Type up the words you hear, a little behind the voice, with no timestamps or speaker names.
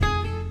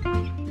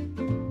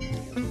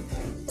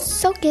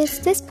So kids,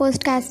 this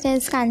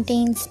podcast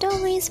contains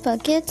stories for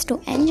kids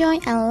to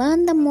enjoy and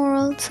learn the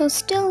moral. So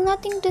still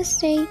nothing to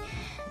say.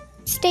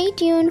 Stay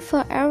tuned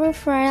for every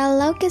Friday.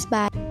 Love kiss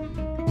bye.